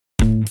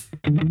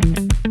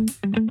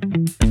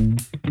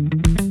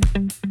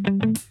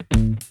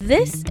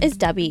This is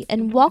Debbie,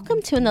 and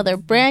welcome to another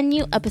brand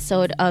new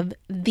episode of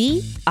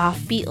The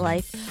Offbeat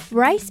Life,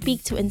 where I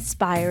speak to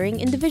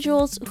inspiring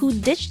individuals who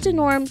ditch the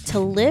norm to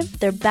live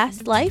their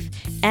best life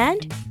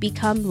and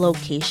become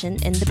location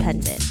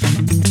independent.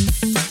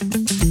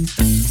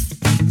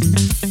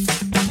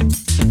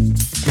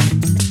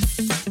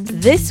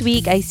 This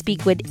week, I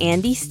speak with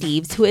Andy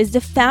Steeves, who is the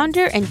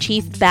founder and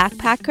chief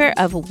backpacker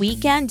of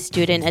Weekend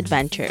Student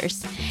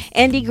Adventures.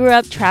 Andy grew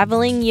up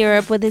traveling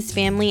Europe with his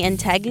family and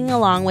tagging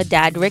along with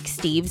dad Rick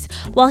Steeves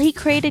while he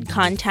created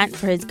content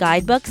for his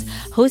guidebooks,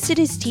 hosted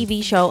his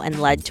TV show,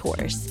 and led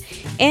tours.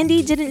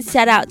 Andy didn't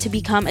set out to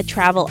become a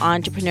travel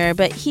entrepreneur,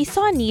 but he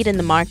saw a need in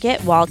the market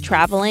while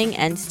traveling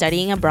and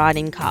studying abroad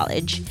in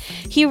college.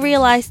 He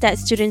realized that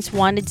students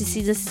wanted to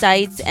see the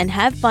sights and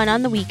have fun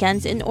on the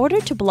weekends in order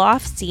to blow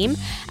off steam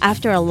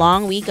after a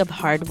long week of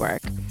hard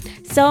work.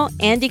 So,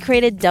 Andy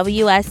created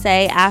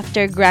WSA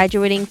after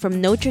graduating from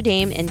Notre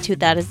Dame in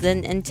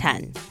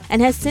 2010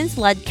 and has since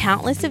led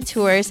countless of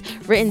tours,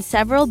 written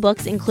several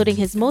books, including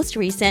his most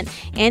recent,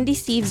 Andy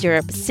Steeves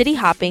Europe, City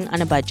Hopping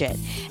on a Budget.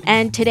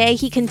 And today,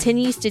 he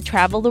continues to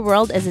travel the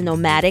world as a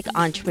nomadic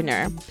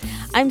entrepreneur.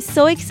 I'm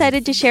so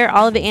excited to share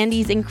all of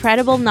Andy's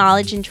incredible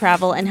knowledge in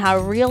travel and how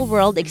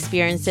real-world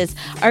experiences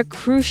are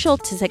crucial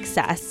to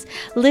success.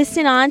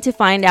 Listen on to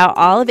find out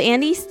all of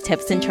Andy's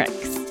tips and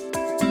tricks.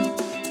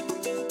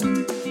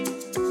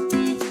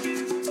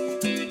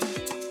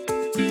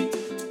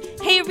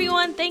 Hey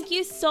everyone, thank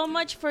you so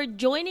much for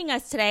joining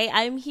us today.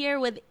 I'm here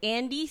with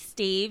Andy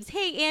Steeves.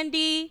 Hey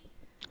Andy.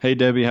 Hey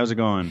Debbie, how's it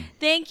going?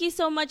 Thank you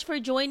so much for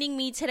joining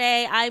me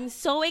today. I'm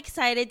so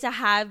excited to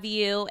have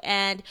you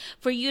and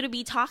for you to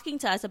be talking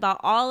to us about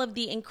all of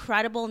the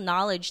incredible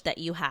knowledge that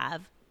you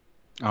have.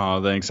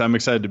 Oh, thanks. I'm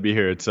excited to be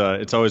here.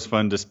 It's always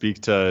fun to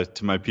speak to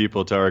my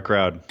people, to our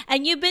crowd.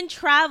 And you've been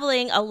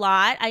traveling a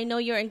lot. I know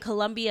you're in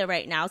Colombia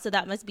right now, so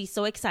that must be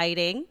so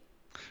exciting.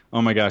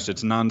 Oh my gosh,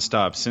 it's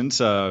nonstop. Since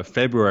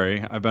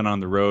February, I've been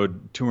on the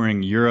road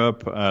touring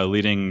Europe,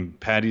 leading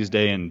Paddy's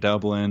Day in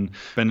Dublin,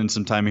 spending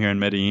some time here in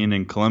Medellin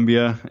in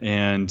Colombia,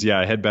 and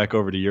I head back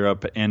over to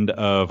Europe end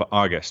of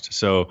August.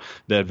 So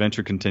the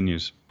adventure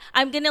continues.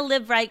 I'm going to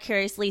live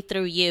vicariously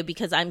through you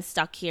because I'm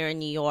stuck here in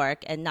New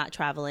York and not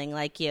traveling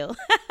like you.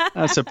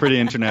 That's a pretty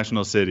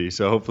international city,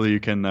 so hopefully you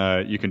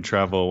can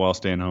travel while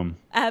staying home.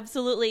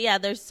 Absolutely, yeah.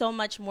 There's so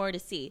much more to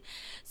see.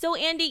 So,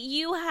 Andy,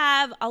 you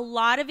have a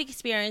lot of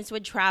experience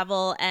with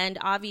travel, and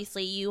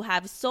obviously you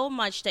have so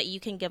much that you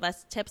can give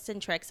us tips and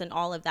tricks and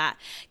all of that.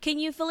 Can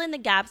you fill in the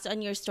gaps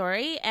on your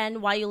story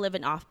and why you live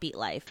an offbeat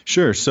life?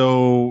 Sure.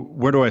 So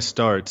where do I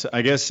start?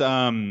 I guess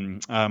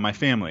my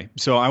family.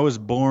 So I was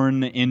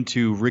born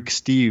into Rick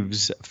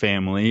Steeves'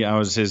 family. I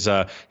was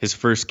his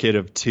first kid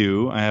of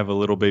two. I have a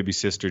little baby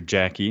sister,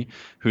 Jackie,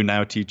 who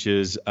now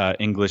teaches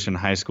English in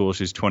high school.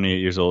 She's 28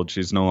 years old.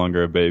 She's no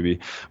longer a baby,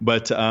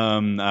 but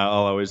I'll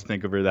always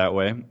think of her that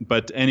way.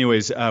 But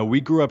anyways, we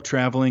grew up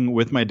traveling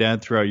with my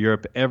dad throughout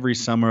Europe every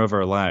summer of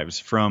our lives,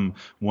 from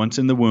once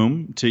in the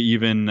womb to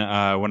even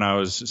when I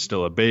was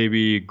still a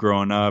baby,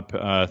 growing up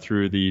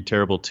through the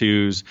terrible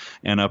twos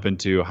and up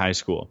into high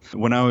school.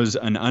 When I was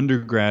an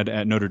undergrad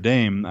at Notre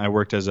Dame, I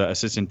worked as an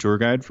assistant tour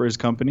guide for his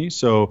company.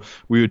 So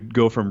we would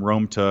go from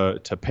Rome to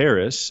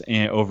Paris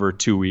over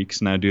 2 weeks,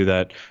 and I do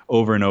that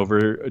over and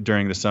over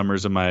during the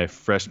summers of my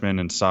freshman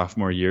and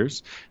sophomore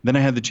years. Then I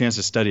had the chance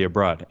to study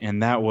abroad,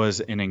 and that was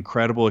an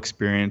incredible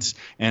experience,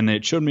 and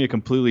it showed me a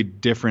completely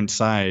different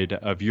side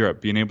of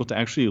Europe, being able to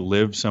actually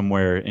live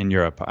somewhere in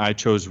Europe. I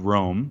chose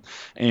Rome,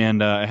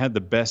 and I had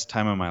the best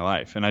time of my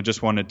life, and I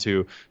just wanted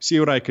to see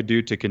what I could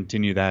do to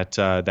continue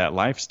that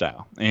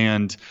lifestyle.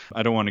 And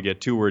I don't want to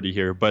get too wordy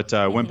here, but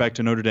went back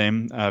to Notre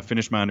Dame,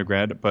 finished my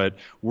undergrad, but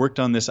worked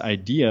on this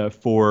idea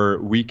for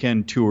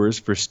weekend tours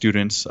for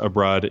students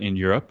abroad in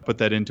Europe, put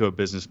that into a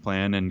business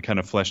plan and kind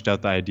of fleshed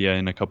out the idea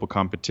in a couple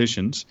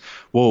competitions.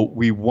 Well,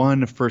 we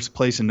won first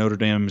place in Notre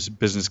Dame's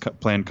business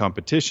plan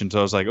competition. So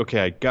I was like, okay,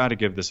 I got to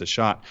give this a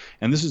shot.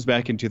 And this was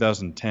back in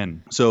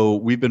 2010. So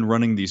we've been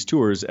running these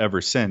tours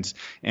ever since.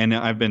 And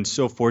I've been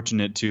so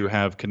fortunate to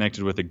have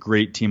connected with a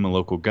great team of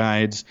local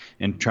guides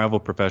and travel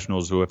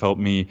professionals who have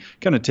helped me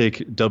kind of take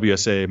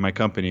WSA, my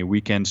company,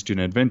 Weekend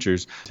Student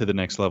Adventures, to the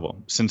next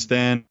level. Since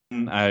then,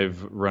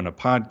 I've run a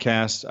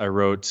podcast. I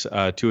wrote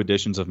 2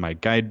 editions of my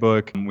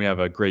guidebook. We have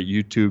a great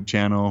YouTube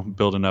channel,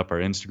 building up our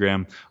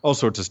Instagram, all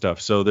sorts of stuff.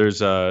 So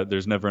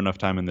there's never enough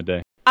time in the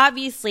day.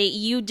 Obviously,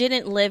 you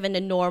didn't live in a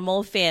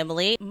normal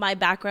family. My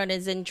background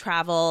is in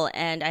travel,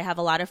 and I have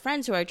a lot of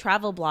friends who are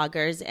travel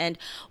bloggers. And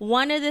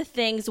one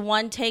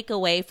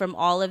takeaway from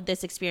all of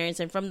this experience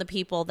and from the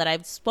people that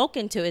I've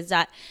spoken to is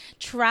that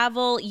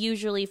travel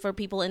usually for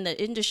people in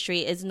the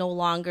industry is no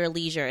longer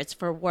leisure. It's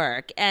for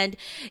work. And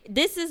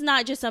this is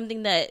not just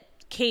something that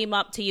came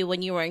up to you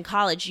when you were in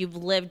college. You've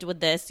lived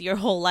with this your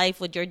whole life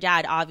with your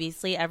dad.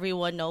 Obviously,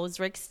 everyone knows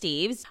Rick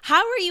Steves.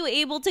 How were you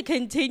able to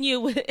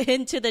continue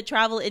into the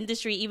travel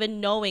industry, even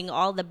knowing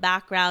all the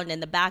background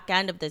and the back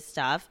end of this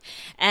stuff?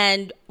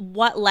 And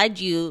what led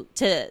you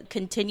to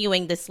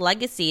continuing this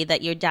legacy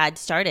that your dad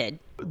started?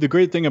 The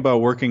great thing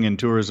about working in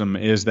tourism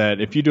is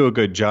that if you do a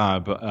good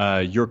job,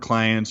 your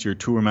clients, your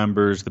tour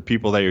members, the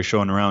people that you're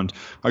showing around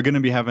are going to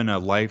be having a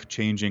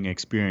life-changing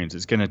experience.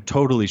 It's going to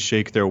totally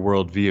shake their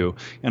worldview.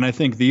 And I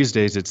think these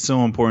days it's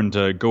so important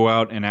to go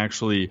out and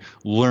actually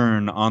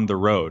learn on the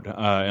road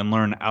and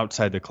learn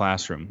outside the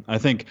classroom. I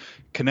think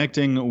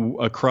connecting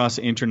across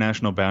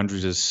international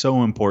boundaries is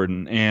so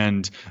important.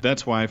 And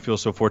that's why I feel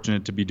so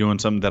fortunate to be doing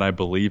something that I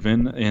believe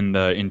in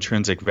the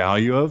intrinsic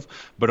value of,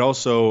 but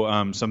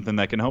also something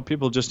that can help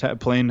people just have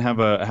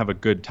a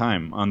good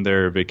time on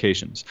their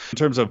vacations. In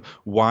terms of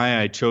why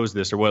I chose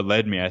this or what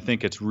led me, I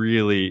think it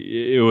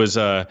was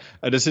a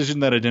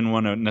decision that I didn't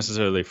want to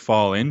necessarily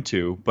fall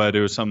into, but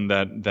it was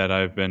something that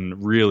I've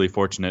been really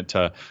fortunate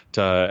to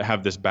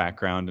have this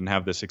background and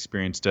have this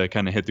experience to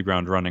kind of hit the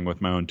ground running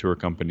with my own tour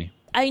company.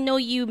 I know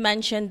you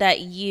mentioned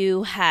that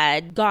you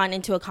had gone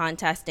into a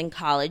contest in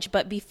college,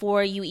 but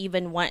before you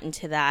even went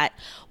into that,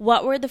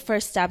 what were the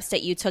first steps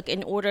that you took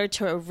in order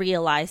to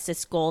realize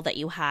this goal that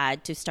you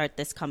had to start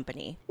this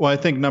company? Well, I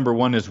think number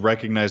one is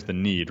recognize the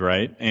need,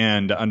 right?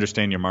 And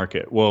understand your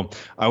market. Well,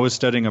 I was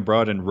studying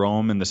abroad in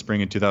Rome in the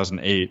spring of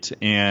 2008,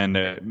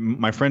 and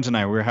my friends and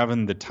I, we were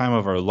having the time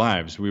of our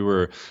lives. We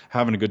were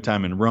having a good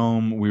time in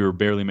Rome. We were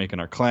barely making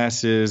our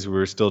classes. We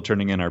were still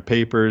turning in our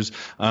papers.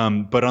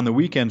 But on the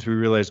weekends, we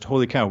realized,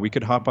 holy cow, we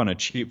could hop on a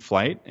cheap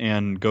flight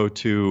and go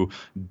to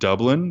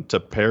Dublin, to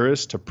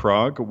Paris, to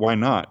Prague. Why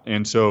not?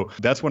 And so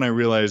that's when I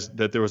realized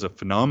that there was a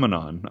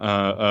phenomenon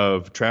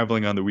of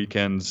traveling on the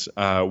weekends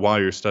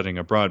while you're studying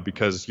abroad,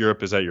 because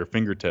Europe is at your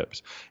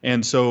fingertips.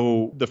 And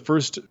so the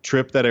first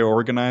trip that I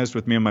organized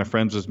with me and my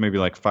friends was maybe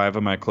like 5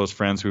 of my close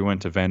friends. We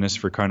went to Venice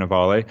for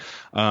Carnivale.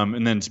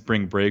 And then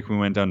spring break, we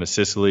went down to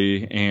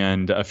Sicily,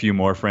 and a few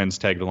more friends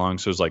tagged along.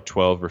 So it was like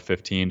 12 or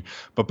 15.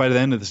 But by the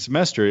end of the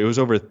semester, it was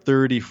over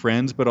 30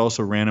 friends, but also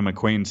random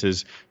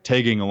acquaintances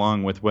tagging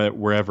along with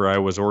wherever I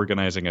was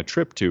organizing a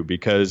trip to,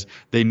 because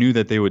they knew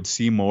that they would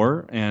see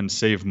more and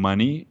save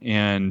money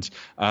and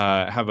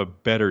have a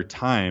better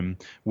time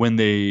when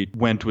they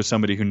went with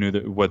somebody who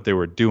knew what they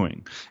were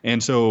doing.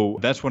 And so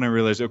that's when I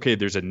realized, okay,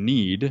 there's a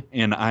need,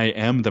 and I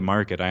am the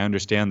market. I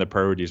understand the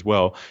priorities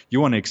well.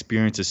 You want to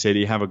experience a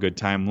city, have a good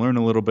time, learn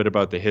a little bit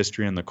about the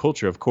history and the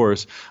culture, of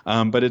course,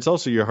 but it's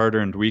also your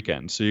hard-earned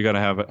weekend, so you got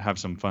to have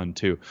some fun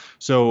too.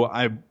 So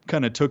I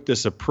kind of took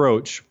this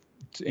approach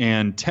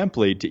and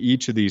template to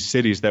each of these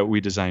cities that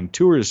we designed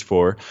tours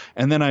for.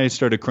 And then I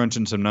started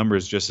crunching some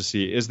numbers just to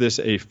see, is this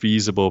a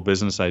feasible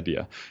business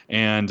idea?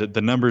 And the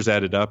numbers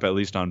added up, at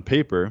least on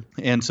paper.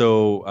 And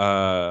so,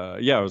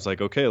 I was like,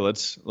 okay,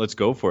 let's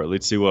go for it.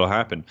 Let's see what'll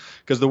happen.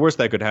 Because the worst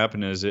that could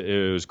happen is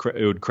it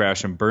would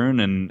crash and burn,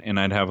 and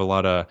I'd have a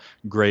lot of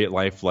great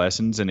life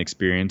lessons and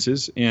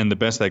experiences. And the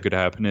best that could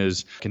happen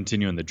is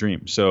continuing the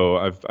dream. So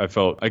I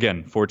felt,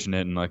 again,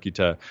 fortunate and lucky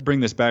to bring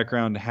this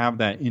background, have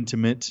that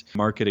intimate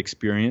market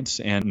experience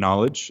and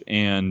knowledge,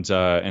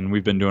 and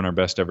we've been doing our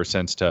best ever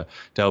since to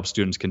help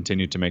students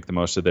continue to make the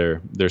most of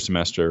their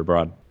semester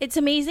abroad. It's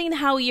amazing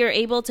how you're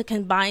able to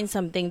combine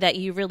something that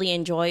you really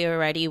enjoy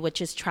already,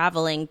 which is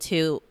traveling,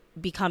 to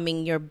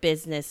becoming your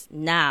business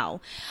now.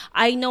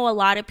 I know a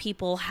lot of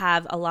people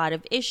have a lot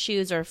of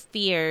issues or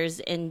fears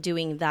in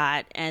doing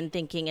that and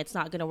thinking it's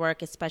not going to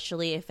work,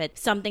 especially if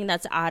it's something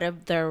that's out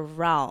of their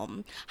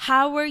realm.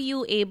 How were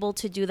you able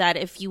to do that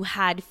if you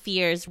had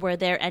fears? Were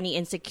there any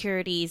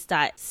insecurities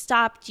that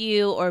stopped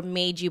you or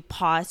made you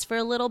pause for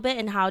a little bit?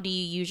 And how do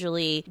you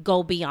usually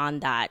go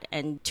beyond that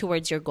and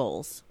towards your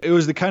goals? It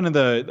was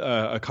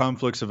a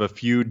confluence of a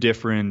few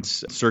different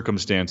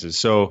circumstances.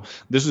 So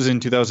this was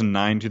in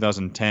 2009,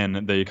 2010.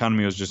 The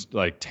economy was just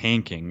like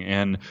tanking,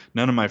 and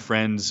none of my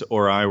friends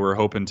or I were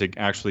hoping to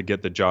actually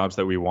get the jobs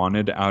that we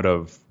wanted out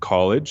of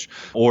college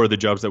or the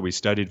jobs that we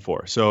studied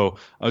for. So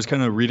I was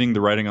kind of reading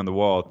the writing on the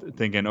wall,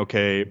 thinking,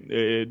 okay,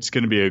 it's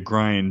going to be a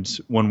grind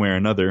one way or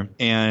another.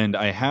 And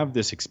I have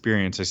this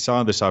experience. I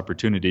saw this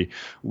opportunity.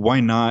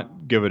 Why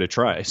not give it a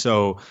try?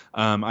 So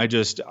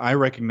I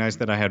recognized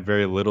that I had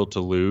very little to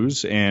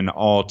lose and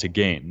all to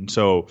gain.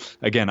 So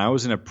again, I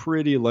was in a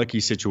pretty lucky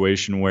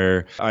situation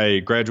where I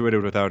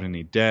graduated without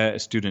any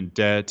student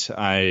debt.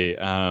 I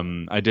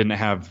didn't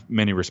have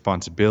many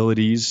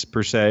responsibilities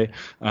per se.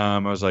 I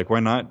was like,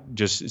 why not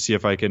just see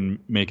if I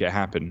can make it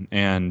happen?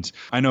 And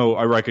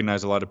I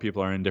recognize a lot of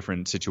people are in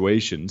different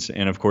situations.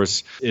 And of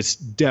course, it's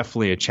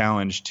definitely a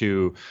challenge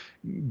to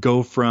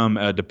go from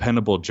a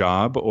dependable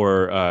job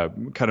or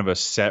kind of a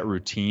set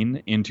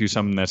routine into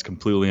something that's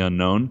completely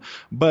unknown.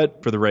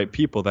 But for the right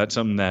people, that's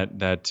something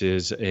that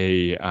is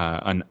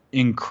an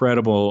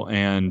incredible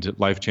and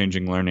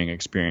life-changing learning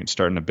experience,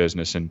 starting a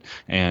business and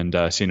and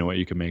seeing what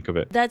you can make of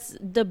it. That's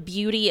the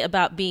beauty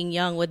about being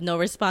young with no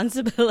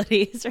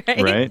responsibilities,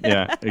 right? Right?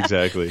 Yeah,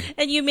 exactly.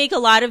 And you make a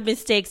lot of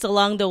mistakes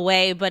along the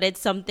way, but it's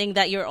something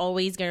that you're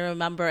always going to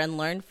remember and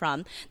learn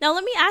from. Now,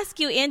 let me ask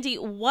you, Andy,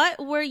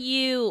 what were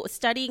you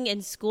studying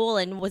in school,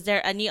 and was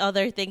there any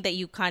other thing that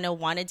you kind of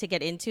wanted to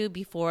get into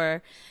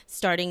before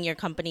starting your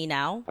company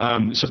now? So I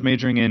was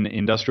majoring in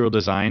industrial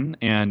design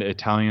and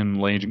Italian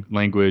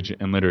language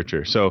and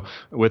literature. So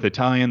with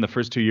Italian, the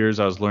first 2 years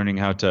I was learning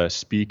how to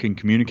speak and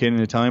communicate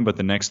in Italian, but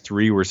the next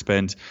 3 were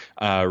spent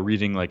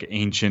reading like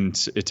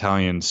ancient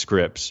Italian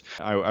scripts.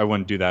 I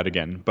wouldn't do that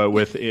again. But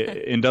with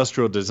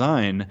industrial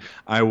design,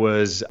 I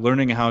was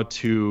learning how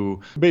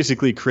to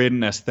basically create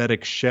an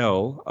aesthetic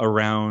shell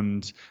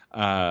around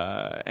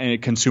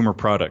consumer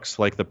products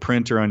like the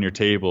printer on your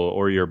table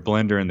or your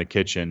blender in the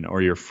kitchen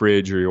or your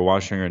fridge or your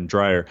washer and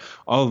dryer.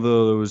 All of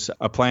those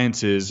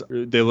appliances,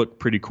 they look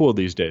pretty cool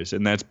these days.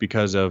 And that's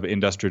because of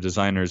industrial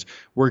designers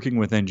working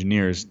with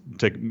engineers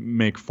to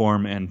make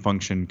form and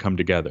function come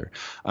together.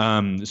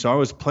 So I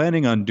was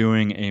planning on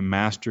doing a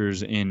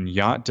master's in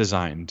yacht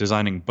design,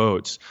 designing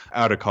boats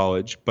out of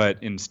college. But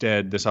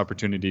instead, this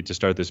opportunity to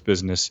start this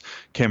business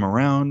came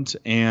around.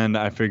 And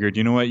I figured,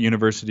 you know what,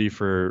 university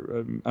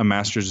for a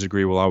master's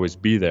degree will always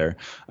be there.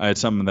 It's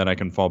something that I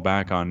can fall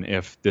back on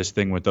if this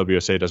thing with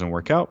WSA doesn't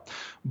work out.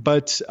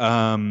 But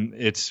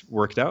it's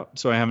worked out,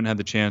 so I haven't had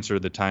the chance or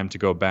the time to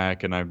go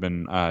back, and I've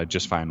been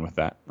just fine with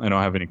that. I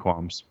don't have any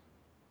qualms.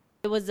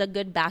 It was a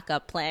good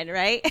backup plan,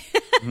 right?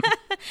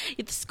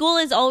 Mm-hmm. School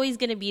is always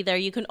going to be there.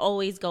 You can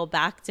always go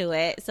back to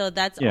it. So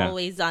that's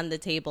always on the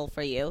table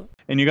for you.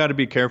 And you got to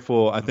be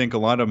careful. I think a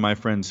lot of my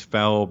friends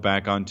fell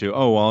back onto,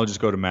 oh, well, I'll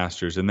just go to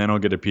master's and then I'll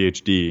get a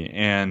PhD.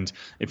 And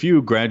if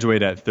you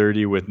graduate at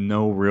 30 with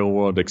no real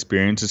world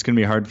experience, it's going to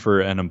be hard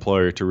for an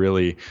employer to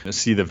really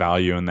see the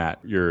value in that,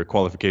 your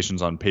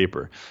qualifications on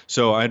paper.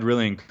 So I'd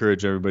really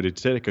encourage everybody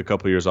to take a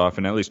couple of years off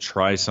and at least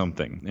try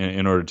something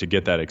in order to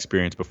get that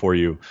experience before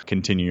you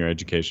continue your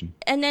education.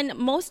 And then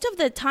most of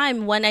the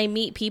time when I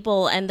meet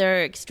people and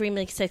they're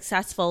extremely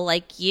successful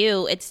like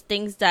you, it's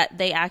things that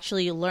they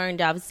actually learned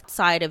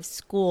outside of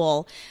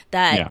school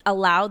that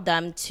allowed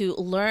them to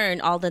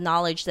learn all the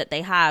knowledge that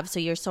they have. So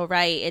you're so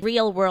right. In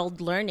real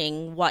world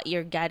learning, what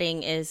you're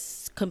getting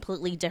is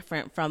completely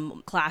different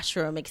from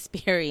classroom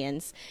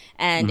experience.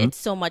 And it's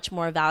so much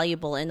more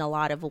valuable in a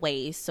lot of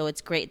ways. So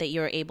it's great that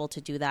you're able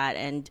to do that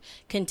and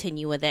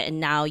continue with it. And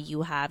now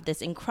you have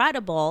this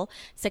incredible,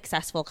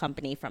 successful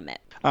company from it.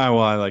 Well,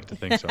 I like to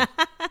think so.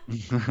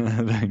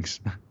 Thanks.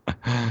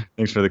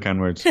 Thanks for the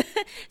kind words.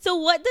 So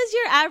what does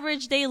your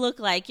average day look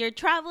like? You're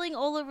traveling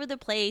all over the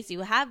place.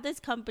 You have this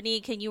company.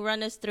 Can you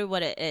run us through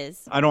what it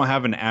is? I don't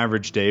have an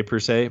average day per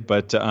se,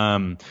 but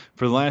for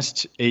the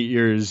last 8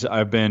 years,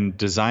 I've been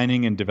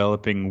designing and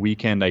developing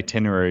weekend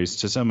itineraries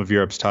to some of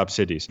Europe's top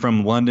cities,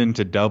 from London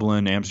to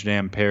Dublin,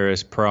 Amsterdam,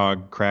 Paris,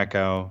 Prague,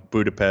 Krakow,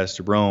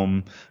 Budapest,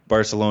 Rome,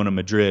 Barcelona,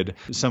 Madrid.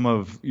 Some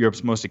of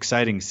Europe's most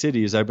exciting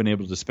cities I've been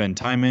able to spend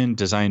time in,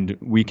 designed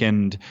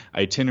weekend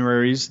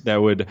itineraries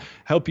that would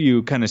help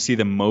you kind of see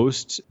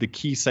the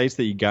key sites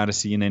that you got to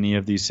see in any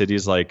of these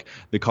cities, like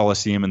the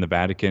Colosseum and the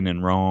Vatican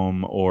in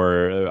Rome,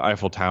 or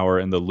Eiffel Tower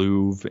and the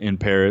Louvre in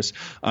Paris.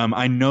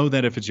 I know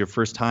that if it's your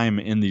first time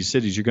in these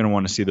cities, you're going to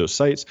want to see those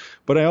sites,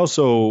 but I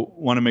also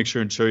want to make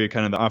sure and show you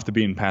kind of the off the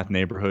beaten path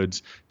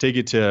neighborhoods, take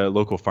you to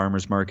local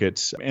farmers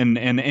markets, and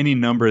any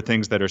number of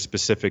things that are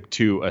specific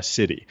to a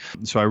city.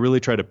 So I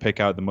really try to pick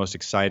out the most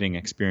exciting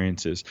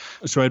experiences.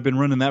 So I'd been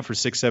running that for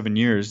 6-7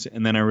 years,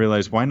 and then I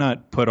realized, why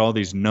not put all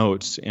these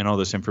notes and all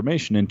this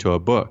information into a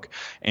book?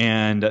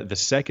 And the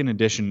second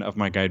edition of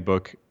my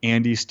guidebook,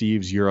 Andy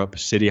Steeves Europe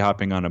City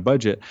Hopping on a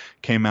Budget,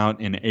 came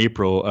out in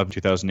April of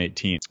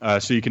 2018.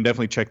 So you can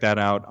definitely check that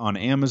out on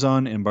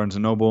Amazon and Barnes &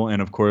 Noble.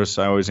 And of course,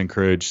 I always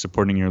encourage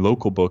supporting your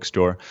local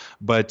bookstore.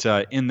 But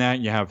in that,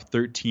 you have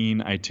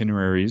 13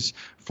 itineraries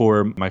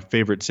for my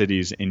favorite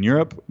cities in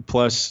Europe,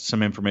 plus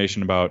some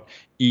information about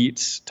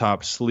eats,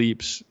 top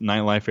sleeps,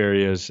 nightlife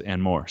areas,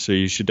 and more. So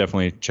you should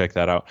definitely check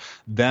that out.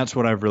 That's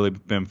what I've really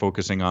been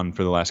focusing on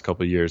for the last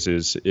couple of years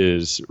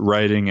is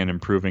writing and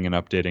improving and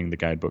updating the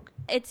guidebook.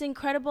 It's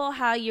incredible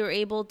how you're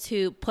able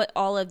to put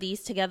all of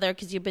these together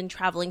because you've been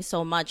traveling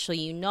so much. So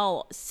you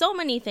know so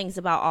many things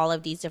about all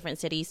of these different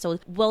cities. So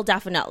we'll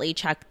definitely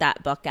check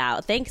that book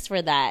out. Thanks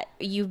for that.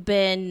 You've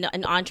been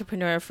an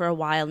entrepreneur for a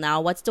while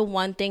now. What's the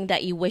one thing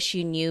that you wish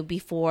you knew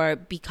before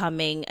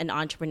becoming an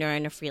entrepreneur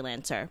and a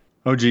freelancer?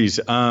 Oh, geez.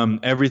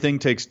 Everything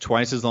takes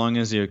twice as long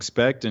as you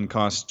expect and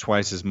costs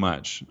twice as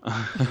much.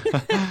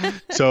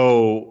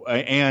 So,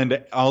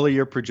 and all of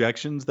your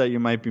projections that you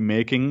might be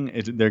making,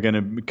 they're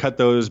going to cut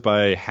those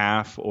by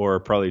half or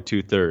probably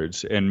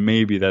 2/3. And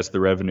maybe that's the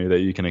revenue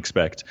that you can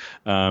expect,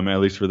 at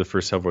least for the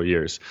first several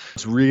years.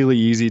 It's really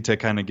easy to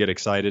kind of get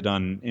excited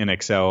in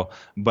Excel,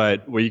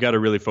 but what you got to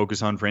really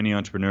focus on for any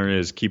entrepreneur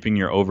is keeping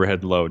your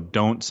overhead low.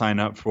 Don't sign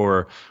up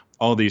for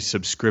all these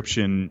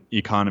subscription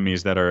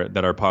economies that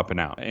are popping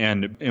out.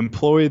 And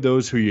employ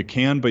those who you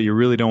can, but you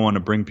really don't want to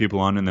bring people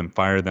on and then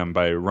fire them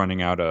by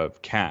running out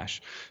of cash.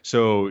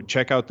 So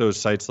check out those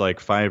sites like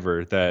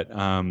Fiverr that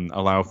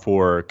allow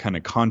for kind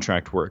of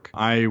contract work.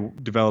 I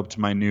developed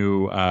my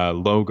new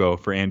logo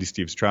for Andy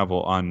Steves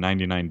Travel on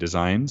 99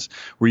 Designs,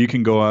 where you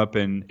can go up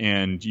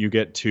and you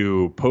get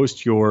to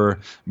post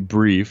your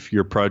brief,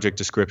 your project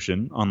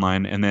description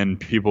online, and then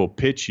people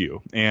pitch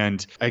you.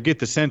 And I get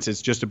the sense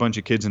it's just a bunch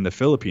of kids in the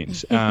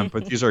Philippines,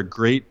 but these are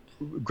great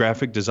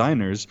graphic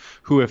designers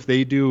who, if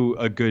they do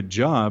a good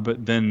job,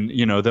 then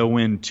they'll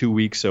win 2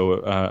 weeks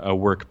a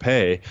work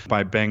pay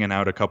by banging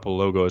out a couple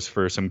logos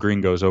for some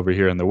gringos over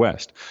here in the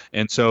West.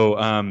 And so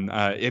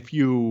if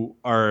you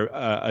are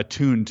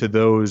attuned to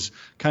those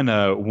kind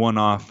of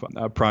one-off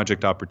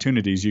project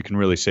opportunities, you can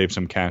really save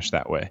some cash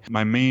that way.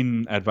 My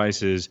main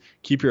advice is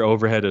keep your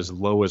overhead as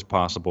low as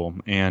possible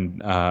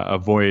and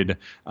avoid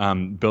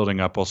building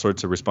up all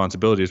sorts of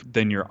responsibilities.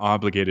 Then you're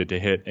obligated to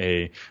hit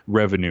a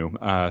revenue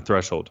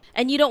threshold.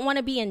 And you don't want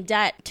to be in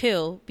debt,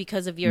 too,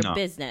 because of your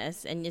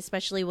business. And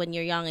especially when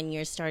you're young and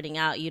you're starting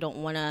out, you don't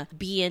want to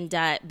be in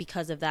debt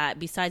because of that.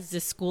 Besides the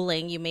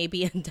schooling, you may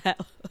be in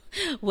debt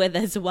with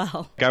as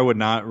well. I would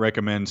not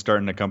recommend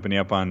starting a company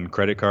up on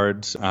credit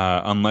cards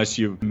unless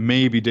you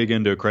maybe dig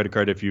into a credit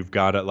card if you've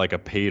got it like a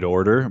paid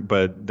order.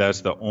 But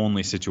that's the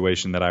only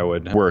situation that I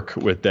would work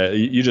with that.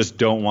 You just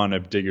don't want to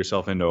dig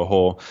yourself into a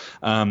hole.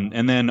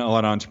 And then a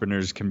lot of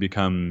entrepreneurs can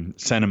become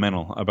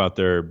sentimental about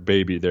their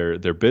baby,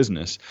 their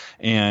business.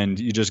 And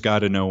you just got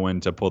to know when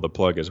to pull the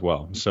plug as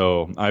well.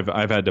 So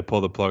I've had to pull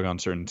the plug on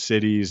certain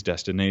cities,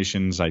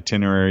 destinations,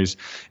 itineraries,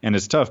 and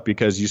it's tough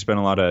because you spend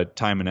a lot of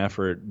time and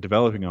effort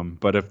developing them.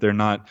 But if they're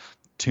not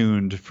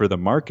tuned for the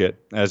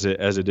market as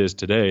it is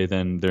today,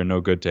 then they're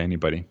no good to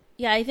anybody.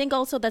 Yeah, I think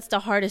also that's the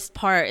hardest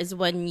part is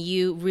when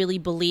you really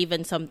believe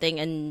in something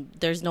and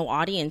there's no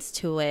audience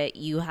to it,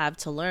 you have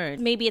to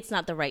learn. Maybe it's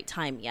not the right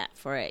time yet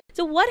for it.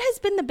 So what has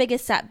been the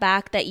biggest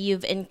setback that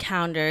you've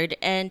encountered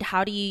and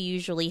how do you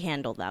usually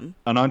handle them?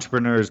 An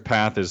entrepreneur's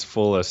path is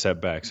full of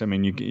setbacks. I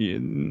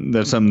mean,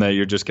 that's something that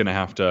you're just going to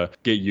have to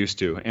get used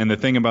to. And the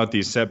thing about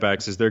these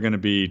setbacks is they're going to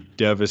be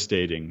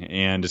devastating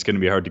and it's going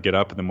to be hard to get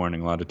up in the morning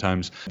a lot of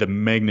times, the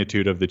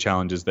magnitude of the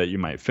challenges that you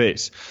might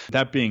face.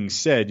 That being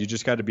said, you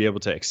just got to be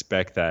able to expect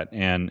that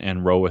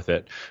and roll with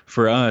it.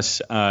 For us,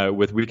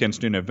 with Weekend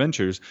Student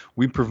Adventures,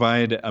 we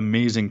provide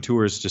amazing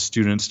tours to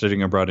students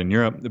studying abroad in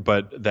Europe,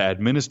 but the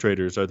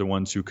administrators are the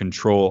ones who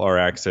control our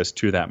access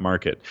to that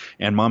market.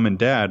 And mom and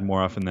dad,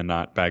 more often than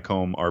not, back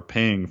home are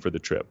paying for the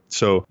trip.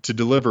 So to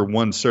deliver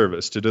one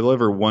service, to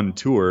deliver one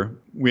tour,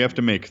 we have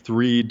to make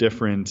 3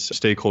 different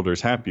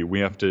stakeholders happy. We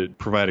have to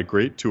provide a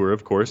great tour,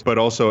 of course, but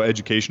also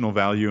educational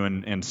value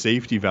and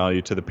safety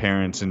value to the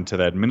parents and to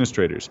the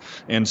administrators.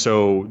 And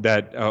so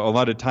that a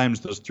lot of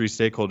times those 3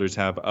 stakeholders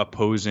have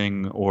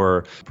opposing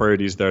or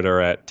priorities that are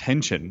at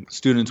tension.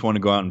 Students want to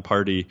go out and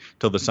party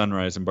till the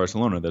sunrise in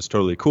Barcelona. That's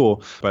totally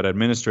cool. But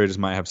administrators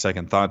might have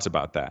second thoughts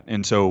about that.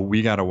 And so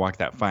we got to walk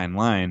that fine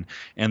line.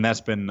 And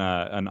that's been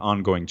an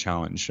ongoing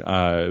challenge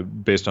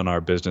based on our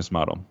business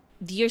model.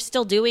 You're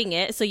still doing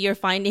it, so you're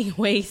finding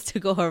ways to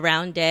go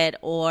around it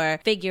or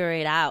figure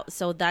it out.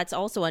 So that's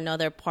also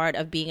another part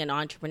of being an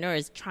entrepreneur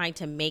is trying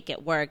to make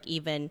it work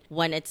even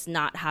when it's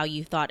not how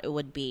you thought it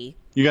would be.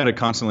 You got to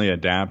constantly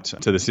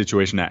adapt to the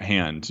situation at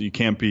hand. You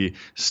can't be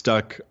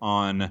stuck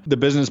on the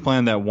business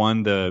plan that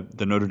won the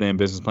Notre Dame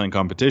business plan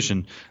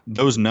competition.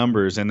 Those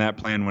numbers and that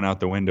plan went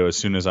out the window as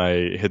soon as I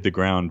hit the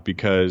ground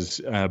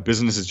because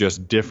business is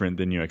just different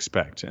than you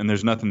expect. And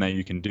there's nothing that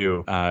you can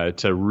do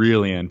to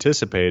really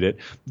anticipate it.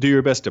 Do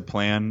your best to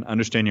plan,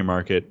 understand your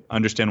market,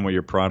 understand what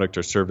your product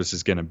or service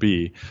is going to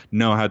be,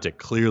 know how to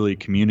clearly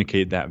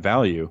communicate that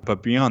value.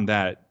 But beyond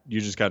that, you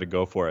just got to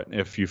go for it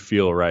if you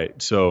feel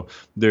right. So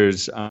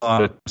there's a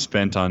lot of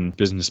spent on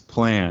business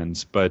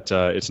plans, but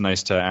it's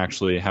nice to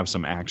actually have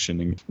some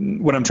action.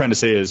 And what I'm trying to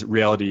say is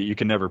reality, you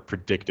can never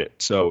predict it.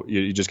 So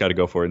you just got to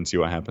go for it and see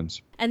what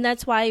happens. And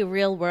that's why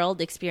real world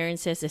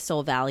experiences is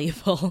so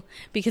valuable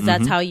because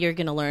that's how you're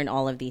going to learn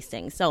all of these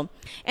things. So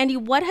Andy,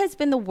 what has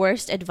been the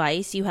worst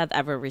advice you have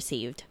ever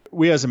received?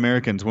 We as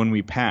Americans, when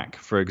we pack,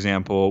 for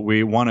example,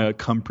 we want to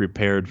come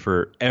prepared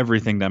for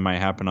everything that might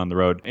happen on the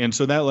road. And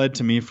so that led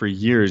to me for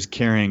years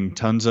carrying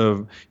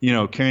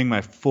carrying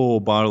my full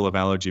bottle of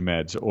allergy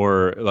meds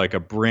or like a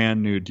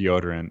brand new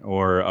deodorant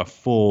or a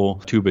full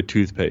tube of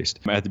toothpaste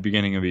at the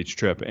beginning of each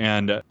trip.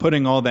 And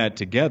putting all that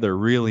together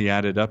really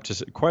added up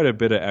to quite a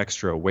bit of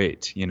extra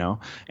weight,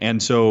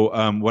 And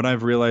so what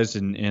I've realized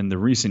in the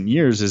recent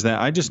years is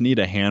that I just need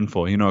a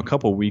handful, a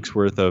couple weeks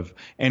worth of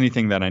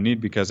anything that I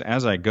need because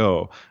as I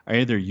go, I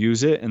either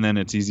use it and then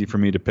it's easy for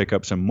me to pick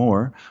up some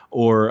more,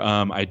 or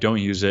I don't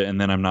use it and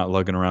then I'm not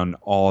lugging around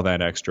all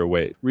that extra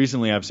weight.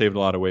 Recently, I've saved a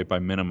lot of weight by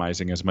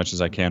minimizing as much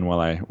as I can while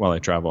I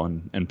travel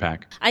and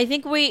pack. I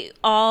think we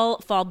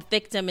all fall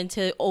victim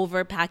into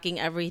overpacking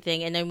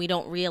everything, and then we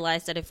don't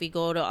realize that if we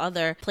go to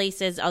other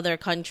places, other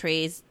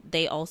countries,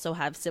 they also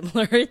have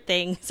similar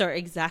things or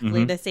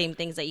exactly the same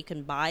things that you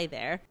can buy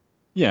there.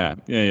 Yeah.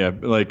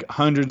 Like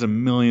hundreds of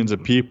millions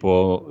of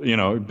people,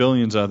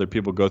 billions of other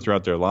people go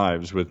throughout their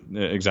lives with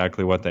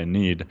exactly what they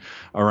need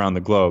around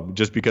the globe.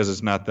 Just because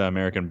it's not the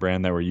American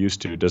brand that we're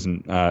used to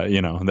doesn't,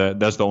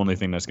 that's the only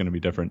thing that's going to be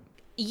different.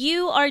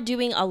 You are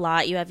doing a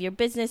lot. You have your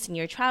business and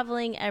you're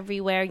traveling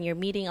everywhere and you're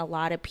meeting a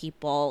lot of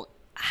people.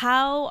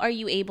 How are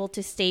you able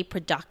to stay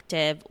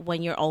productive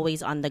when you're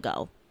always on the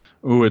go?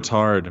 Ooh, it's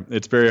hard.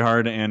 It's very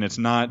hard, and it's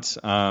not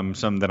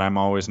something that I'm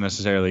always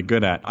necessarily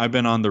good at. I've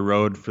been on the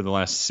road for the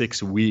last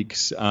 6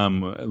 weeks,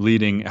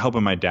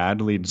 helping my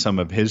dad lead some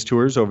of his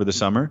tours over the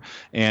summer,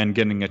 and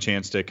getting a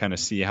chance to kind of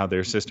see how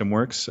their system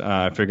works.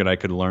 I figured I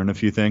could learn a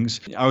few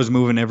things. I was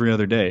moving every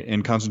other day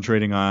and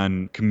concentrating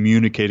on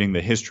communicating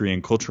the history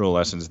and cultural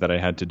lessons that I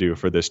had to do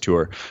for this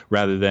tour,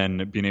 rather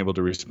than being able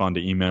to respond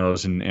to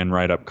emails and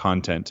write up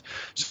content.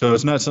 So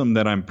it's not something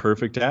that I'm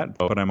perfect at,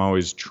 but what I'm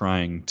always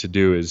trying to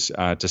do is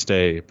to stay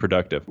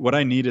productive. What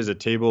I need is a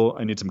table.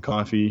 I need some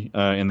coffee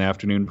in the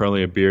afternoon,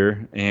 probably a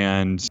beer,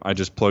 and I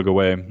just plug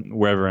away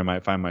wherever I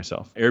might find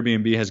myself.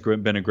 Airbnb has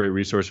been a great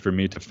resource for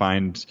me to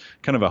find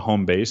kind of a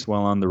home base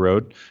while on the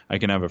road. I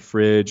can have a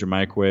fridge, a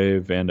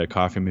microwave, and a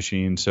coffee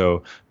machine,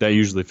 so that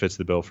usually fits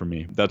the bill for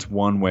me. That's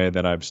one way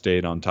that I've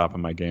stayed on top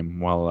of my game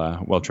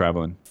while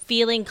traveling.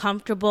 Feeling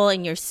comfortable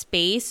in your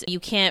space,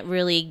 you can't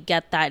really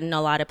get that in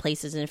a lot of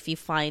places. And if you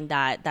find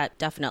that, that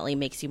definitely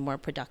makes you more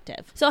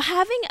productive. So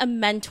having a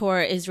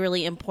mentor is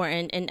really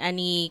important in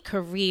any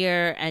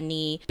career,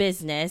 any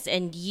business.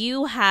 And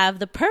you have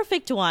the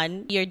perfect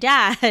one, your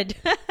dad.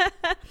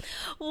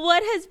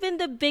 What has been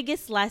the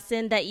biggest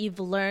lesson that you've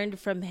learned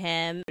from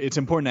him? It's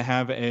important to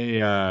have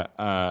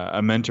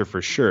a mentor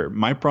for sure.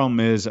 My problem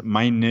is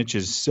my niche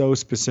is so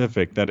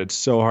specific that it's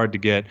so hard to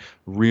get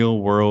real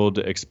world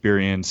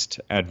experienced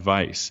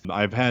advice.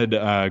 I've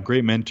had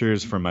great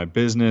mentors for my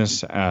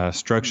business,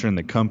 structure in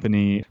the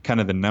company, kind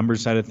of the number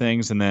side of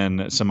things, and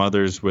then some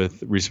others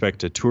with respect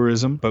to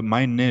tourism. But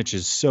my niche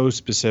is so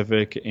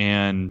specific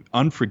and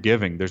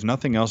unforgiving. There's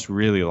nothing else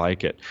really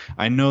like it.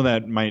 I know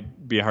that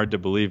might be hard to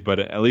believe, but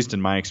at least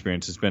in my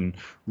experience, it's been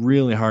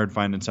really hard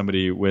finding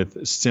somebody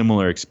with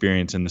similar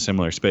experience in the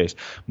similar space.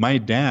 My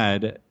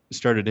dad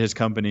started his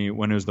company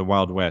when it was the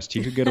Wild West.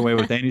 He could get away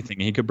with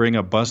anything. He could bring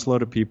a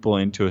busload of people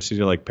into a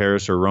city like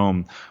Paris or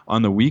Rome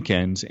on the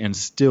weekends and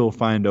still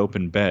find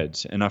open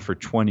beds, enough for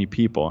 20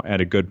 people at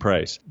a good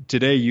price.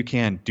 Today, you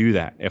can't do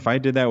that. If I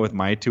did that with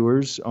my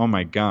tours, oh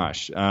my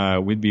gosh,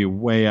 we'd be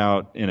way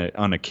out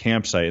on a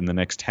campsite in the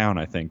next town,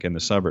 I think, in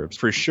the suburbs.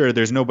 For sure,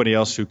 there's nobody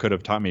else who could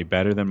have taught me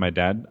better than my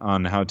dad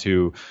on how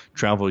to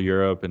travel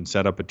Europe and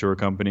set up a tour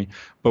company.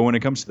 But when it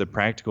comes to the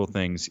practical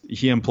things,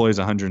 he employs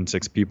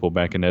 106 people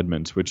back in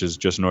Edmonds, which is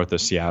just north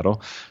of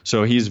Seattle.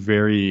 So he's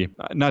very,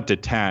 not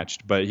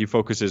detached, but he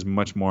focuses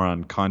much more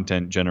on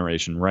content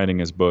generation, writing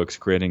his books,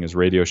 creating his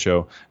radio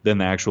show, than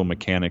the actual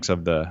mechanics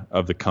of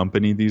the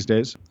company these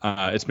days.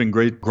 It's been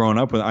great growing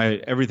up with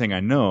everything I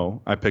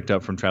know I picked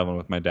up from traveling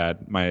with my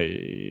dad.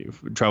 My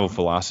travel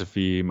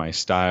philosophy, my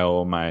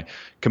style, my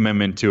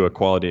commitment to a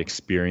quality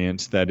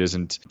experience that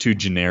isn't too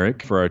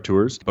generic for our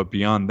tours. But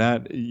beyond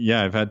that,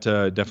 yeah, I've had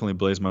to definitely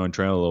blaze my own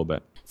trail a little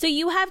bit. So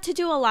you have to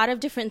do a lot of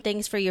different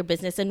things for your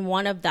business, and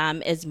one of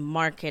them is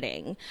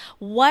marketing.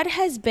 What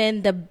has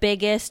been the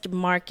biggest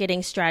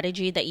marketing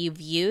strategy that you've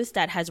used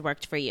that has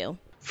worked for you?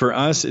 For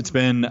us, it's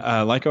been,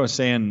 like I was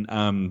saying,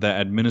 the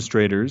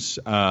administrators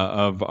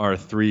of our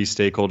three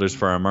stakeholders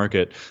for our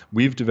market.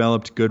 We've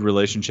developed good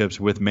relationships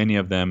with many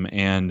of them,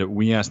 and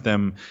we ask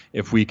them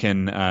if we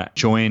can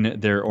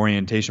join their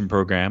orientation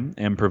program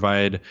and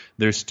provide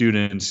their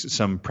students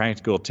some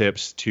practical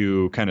tips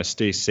to kind of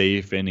stay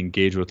safe and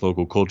engage with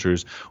local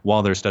cultures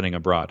while they're studying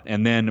abroad.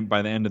 And then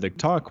by the end of the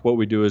talk, what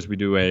we do is we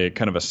do a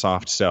kind of a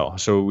soft sell.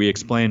 So we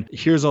explain,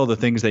 here's all the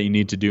things that you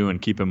need to do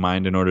and keep in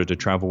mind in order to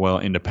travel well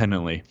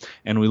independently.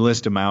 And we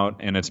list them out,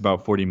 and it's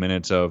about 40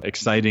 minutes of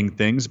exciting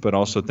things, but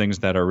also things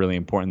that are really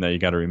important that you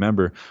got to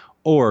remember.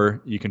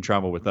 Or you can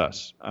travel with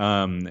us.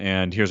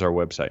 And here's our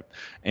website.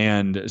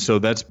 And so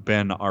that's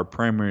been our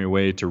primary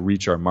way to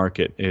reach our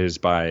market, is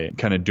by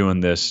kind of doing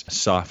this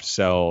soft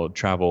sell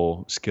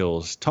travel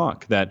skills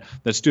talk that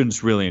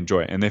students really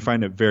enjoy. And they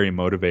find it very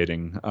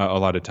motivating a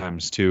lot of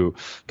times to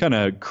kind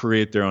of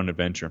create their own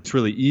adventure. It's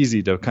really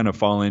easy to kind of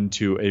fall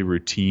into a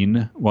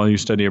routine while you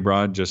study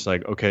abroad, just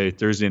like, okay,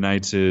 Thursday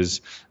nights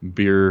is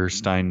beer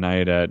stein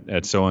night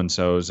at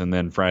so-and-so's, and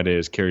then Friday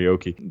is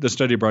karaoke. The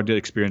study abroad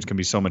experience can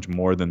be so much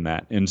more than that.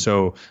 And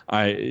so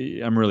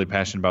I'm really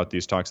passionate about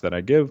these talks that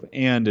I give,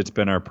 and it's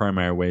been our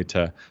primary way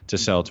to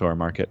sell to our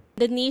market.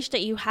 The niche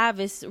that you have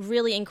is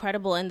really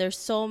incredible, and there's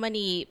so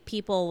many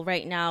people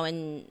right now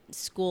in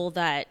school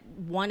that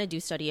want to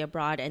do study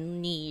abroad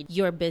and need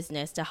your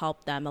business to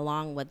help them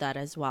along with that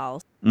as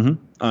well.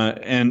 Mm-hmm.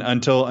 And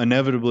until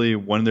inevitably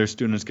one of their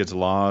students gets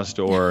lost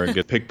or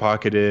gets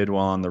pickpocketed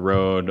while on the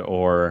road,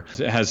 or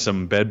has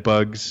some bed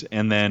bugs,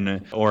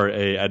 or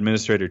a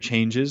administrator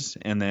changes,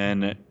 and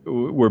then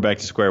we're back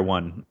to square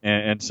one.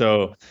 And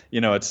so,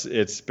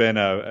 it's been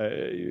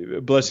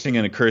a blessing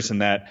and a curse in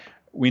that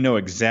we know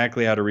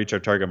exactly how to reach our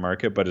target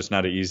market, but it's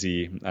not an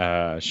easy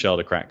shell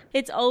to crack.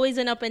 It's always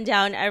an up and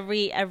down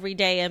every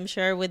day, I'm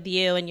sure, with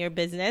you and your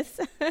business.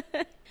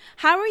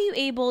 How are you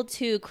able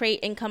to create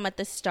income at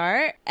the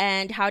start,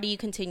 and how do you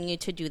continue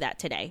to do that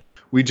today?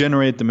 We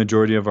generate the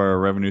majority of our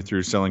revenue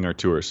through selling our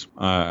tours,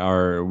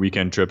 our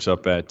weekend trips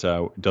up at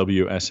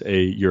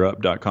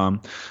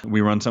wsaeurope.com.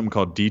 We run something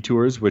called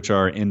detours, which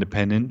are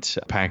independent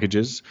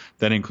packages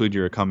that include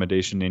your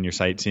accommodation and your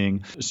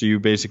sightseeing. So you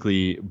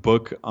basically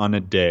book on a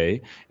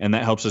day, and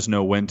that helps us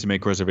know when to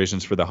make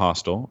reservations for the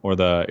hostel or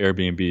the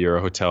Airbnb or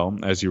a hotel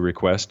as you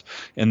request.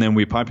 And then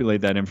we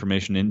populate that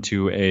information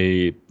into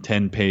a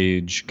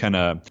 10-page kind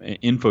of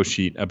info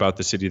sheet about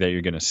the city that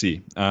you're going to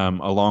see,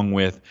 along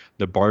with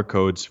the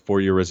barcodes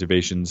for your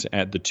reservations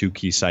at the 2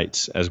 key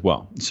sites as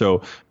well.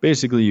 So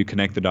basically you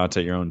connect the dots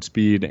at your own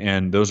speed,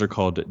 and those are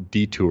called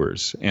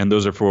detours. And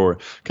those are for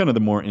kind of the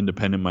more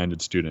independent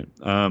minded student.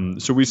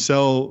 So we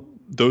sell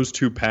those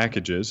 2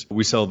 packages.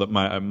 We sell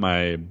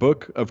my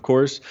book, of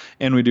course,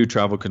 and we do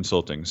travel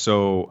consulting.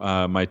 So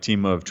my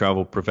team of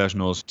travel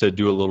professionals to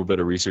do a little bit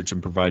of research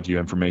and provide you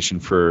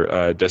information for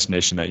a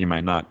destination that you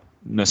might not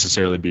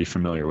necessarily be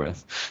familiar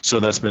with. So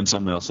that's been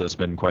something else that's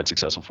been quite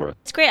successful for us.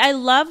 It's great. I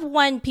love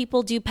when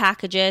people do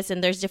packages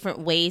and there's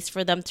different ways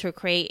for them to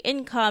create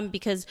income,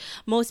 because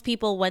most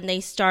people, when they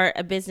start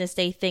a business,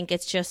 they think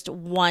it's just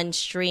one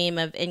stream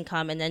of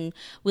income. And then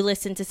we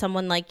listen to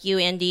someone like you,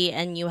 Andy,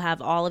 and you have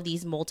all of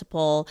these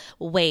multiple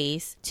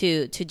ways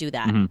to do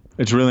that. Mm-hmm.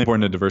 It's really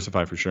important to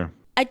diversify for sure.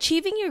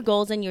 Achieving your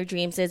goals and your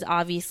dreams is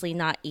obviously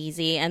not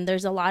easy, and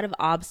there's a lot of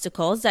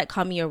obstacles that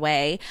come your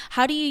way.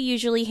 How do you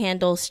usually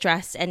handle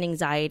stress and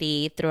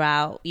anxiety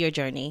throughout your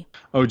journey?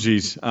 Oh,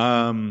 geez.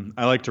 I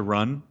like to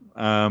run.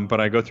 But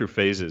I go through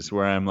phases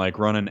where I'm like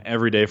running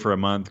every day for a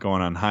month,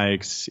 going on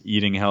hikes,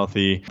 eating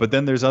healthy. But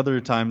then there's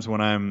other times when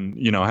I'm,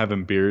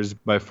 having beers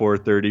by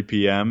 4:30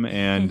 p.m.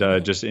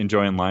 and just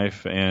enjoying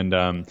life. And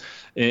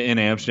in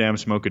Amsterdam,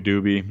 smoke a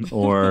doobie,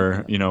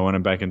 or, when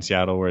I'm back in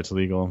Seattle where it's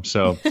legal.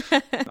 So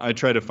I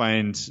try to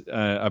find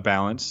a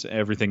balance,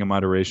 everything in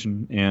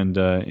moderation, and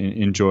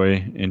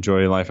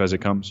enjoy life as it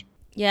comes.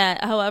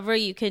 Yeah, however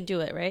you can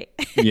do it, right?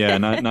 Yeah,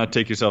 not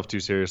take yourself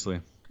too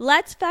seriously.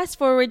 Let's fast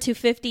forward to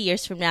 50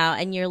 years from now,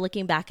 and you're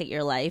looking back at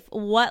your life.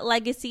 What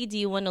legacy do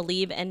you want to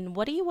leave, and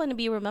what do you want to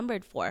be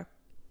remembered for?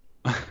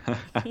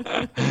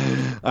 I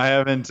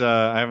haven't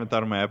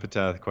thought of my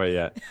epitaph quite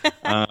yet.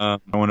 I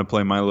want to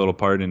play my little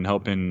part in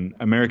helping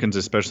Americans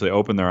especially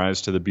open their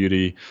eyes to the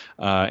beauty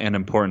and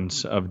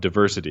importance of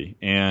diversity,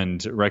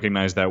 and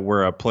recognize that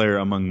we're a player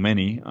among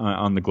many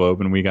on the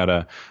globe, and we got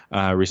to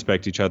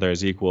respect each other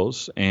as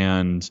equals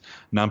and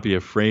not be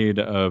afraid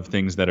of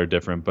things that are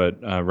different, but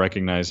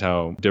recognize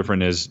how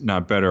different is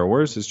not better or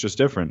worse, it's just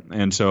different.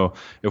 And so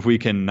if we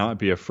can not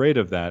be afraid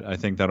of that, I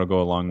think that'll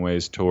go a long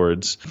ways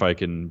towards, if I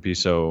can be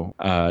so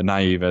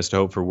naive as to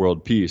hope for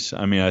world peace.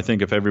 I mean, I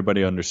think if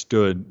everybody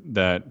understood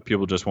that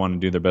people just want to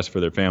do their best for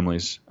their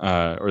families,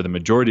 or the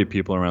majority of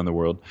people around the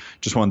world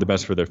just want the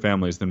best for their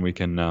families, then we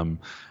can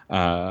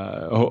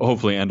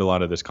hopefully end a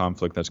lot of this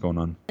conflict that's going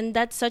on. And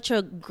that's such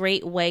a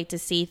great way to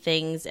see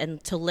things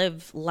and to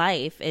live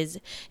life, is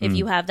if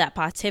you have that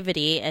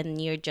positivity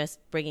and you're just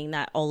bringing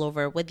that all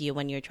over with you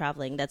when you're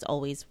traveling. That's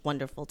always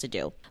wonderful to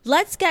do.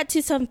 Let's get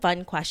to some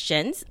fun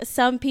questions.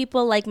 Some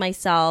people like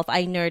myself,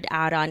 I nerd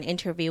out on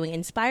interviewing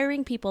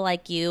inspiring people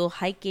like you,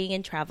 hiking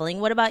and traveling.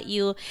 What about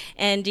you,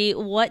 Andy?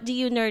 What do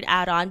you nerd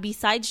out on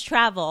besides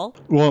travel?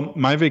 Well,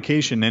 my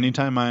vacation,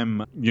 anytime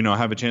I'm,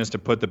 have a chance to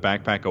put the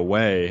backpack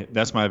away,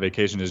 that's my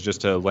vacation, is just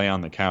to lay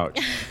on the couch.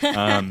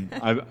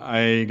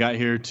 I got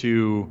here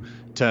to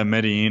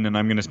Medellin, and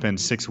I'm going to spend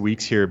 6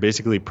 weeks here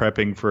basically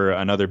prepping for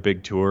another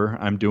big tour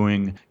I'm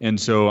doing. And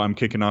so I'm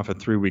kicking off a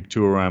 3-week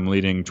tour where I'm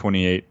leading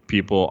 28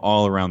 people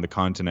all around the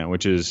continent,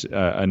 which is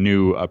a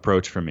new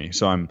approach for me.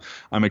 So I'm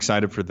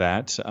excited for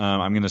that.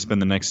 I'm going to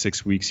spend the next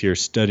 6 weeks here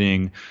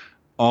studying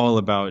all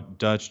about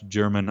Dutch,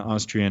 German,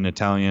 Austrian,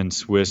 Italian,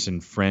 Swiss,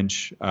 and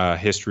French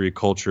history,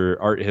 culture,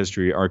 art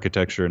history,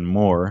 architecture, and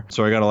more.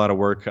 So I got a lot of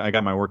work. I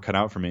got my work cut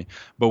out for me.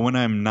 But when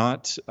I'm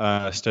not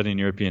studying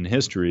European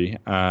history,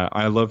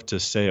 I love to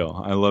sail.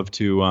 I love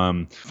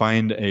to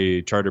find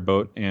a charter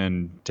boat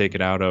and take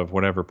it out of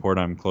whatever port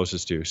I'm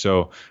closest to.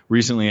 So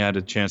recently I had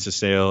a chance to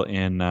sail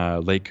in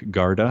Lake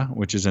Garda,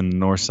 which is in the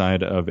north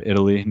side of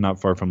Italy,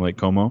 not far from Lake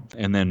Como.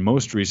 And then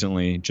most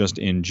recently, just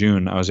in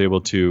June, I was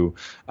able to,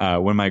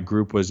 when my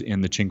group was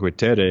in the Cinque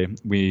Terre,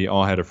 we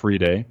all had a free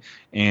day,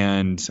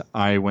 and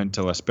I went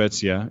to La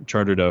Spezia,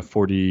 chartered a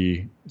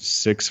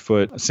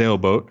 46-foot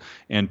sailboat,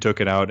 and took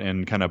it out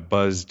and kind of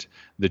buzzed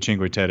the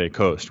Cinque Terre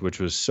coast,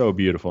 which was so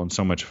beautiful and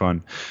so much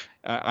fun.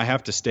 I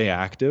have to stay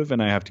active,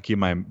 and I have to keep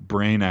my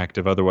brain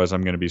active. Otherwise,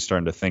 I'm going to be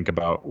starting to think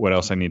about what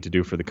else I need to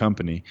do for the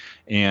company.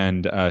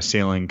 And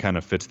sailing kind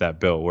of fits that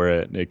bill,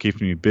 where it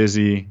keeps me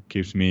busy,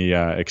 keeps me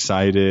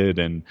excited,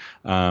 and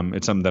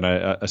it's something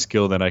that a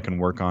skill that I can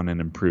work on and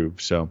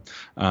improve. So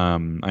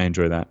I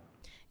enjoy that.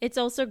 It's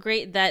also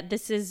great that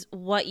this is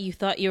what you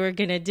thought you were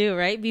going to do,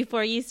 right?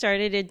 Before you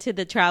started into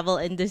the travel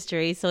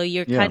industry. So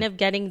you're kind of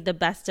getting the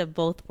best of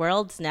both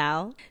worlds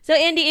now. So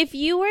Andy, if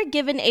you were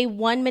given a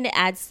 1-minute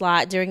ad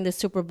slot during the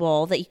Super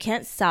Bowl that you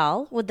can't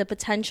sell with the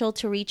potential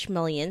to reach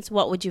millions,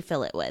 what would you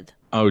fill it with?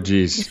 Oh,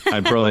 geez.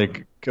 I'd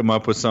probably come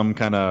up with some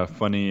kind of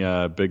funny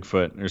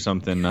Bigfoot or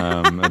something,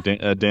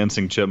 a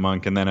dancing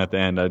chipmunk. And then at the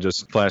end, I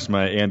just flash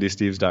my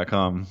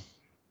andysteves.com.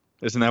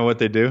 Isn't that what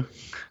they do?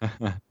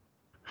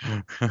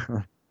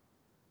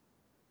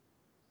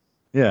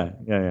 Yeah.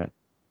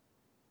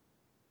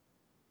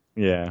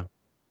 Yeah.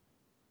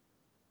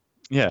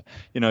 Yeah,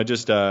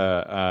 just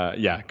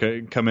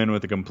come in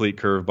with a complete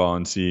curveball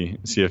and see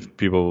if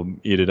people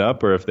eat it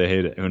up or if they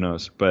hate it. Who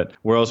knows? But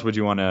where else would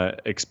you want to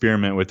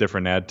experiment with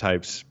different ad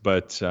types,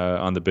 but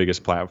on the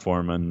biggest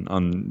platform and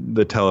on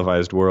the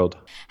televised world?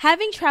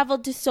 Having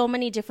traveled to so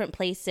many different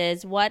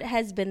places, what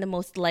has been the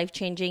most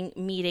life-changing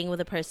meeting with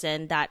a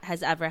person that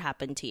has ever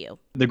happened to you?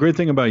 The great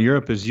thing about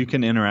Europe is you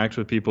can interact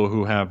with people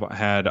who have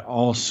had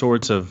all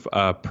sorts of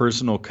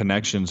personal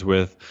connections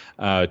with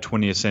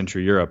 20th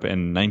century Europe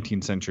and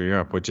 19th century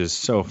Europe, which is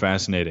so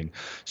fascinating.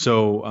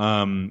 So,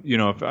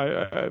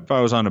 if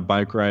I was on a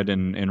bike ride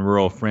in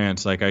rural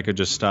France, like I could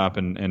just stop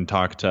and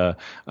talk to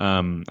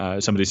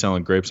somebody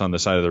selling grapes on the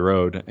side of the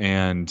road,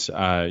 and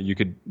you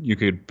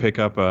could pick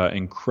up an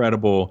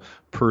incredible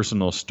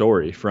personal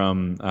story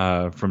from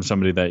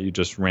somebody that you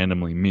just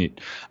randomly meet.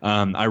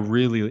 I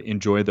really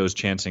enjoy those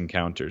chance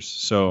encounters.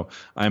 So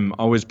I'm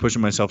always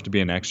pushing myself to be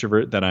an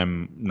extrovert that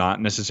I'm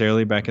not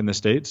necessarily back in the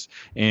States.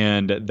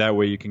 And that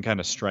way you can kind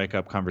of strike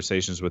up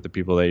conversations with the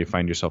people that you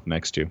find yourself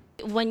next to.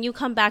 When you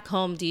come back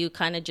home, do you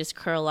kind of just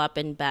curl up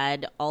in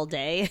bed all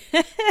day?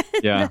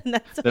 Yeah,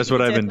 that's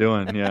what I've been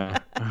doing. Yeah.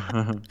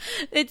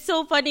 It's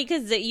so funny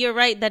because you're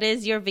right. That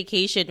is your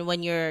vacation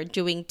when you're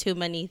doing too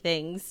many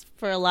things.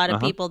 For a lot of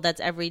people, that's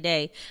every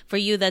day. For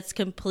you, that's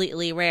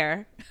completely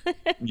rare.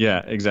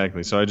 Yeah,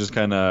 exactly. So I just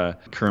kind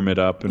of kermit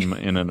up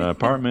in an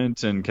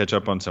apartment and catch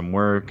up on some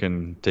work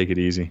and take it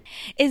easy.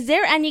 Is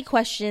there any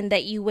question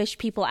that you wish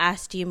people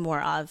asked you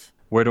more of?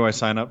 Where do I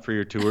sign up for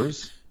your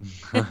tours?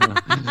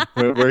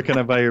 Where can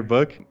I buy your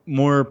book?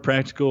 More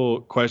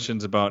practical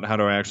questions about how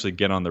do I actually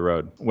get on the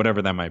road,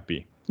 whatever that might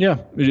be. Yeah,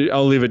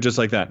 I'll leave it just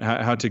like that.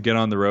 How to get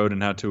on the road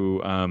and how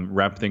to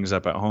wrap things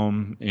up at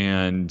home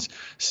and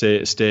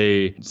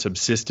stay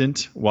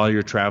subsistent while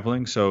you're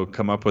traveling. So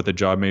come up with a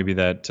job maybe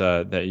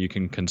that you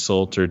can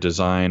consult or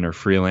design or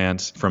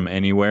freelance from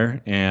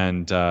anywhere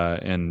and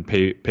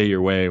pay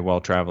your way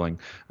while traveling.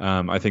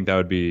 I think that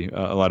would be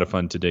a lot of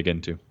fun to dig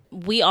into.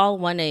 We all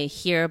want to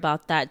hear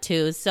about that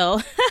too. So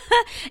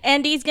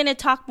Andy's going to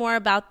talk more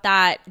about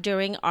that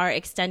during our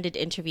extended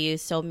interview.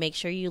 So make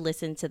sure you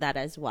listen to that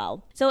as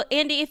well. So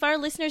Andy, if our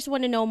listeners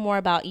want to know more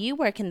about you,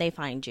 where can they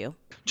find you?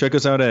 Check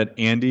us out at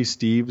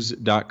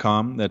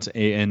andysteves.com. That's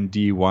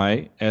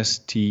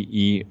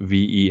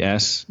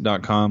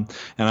ANDYSTEVES.com.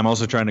 And I'm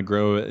also trying to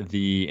grow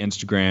the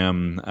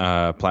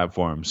Instagram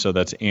platform. So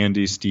that's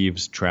Andy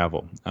Steves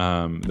Travel.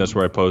 That's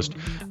where I post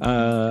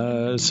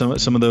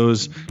some of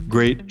those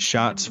great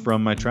shots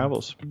from my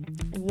travels.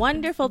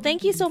 Wonderful.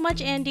 Thank you so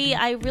much, Andy.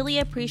 I really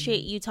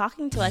appreciate you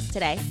talking to us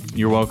today.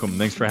 You're welcome.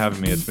 Thanks for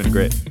having me. It's been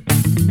great.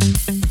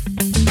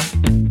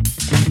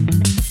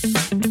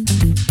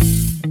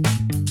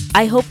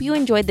 I hope you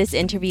enjoyed this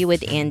interview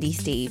with Andy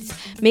Steves.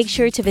 Make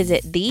sure to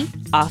visit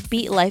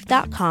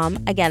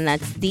theoffbeatlife.com. Again,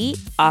 that's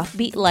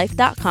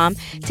theoffbeatlife.com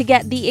to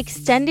get the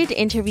extended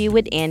interview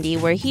with Andy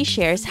where he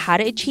shares how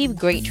to achieve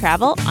great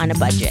travel on a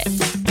budget.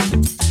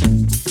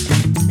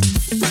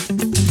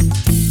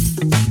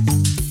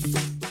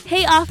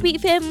 Hey Offbeat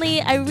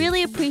family, I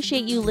really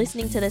appreciate you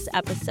listening to this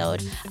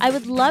episode. I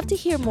would love to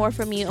hear more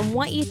from you and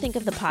what you think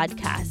of the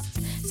podcast.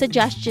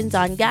 Suggestions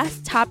on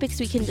guests, topics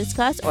we can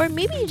discuss, or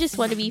maybe you just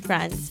want to be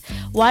friends.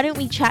 Why don't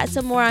we chat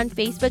some more on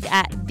Facebook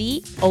at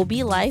The OB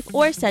Life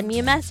or send me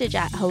a message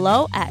at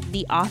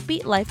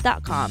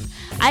hello@theoffbeatlife.com.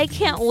 I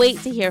can't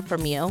wait to hear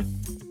from you.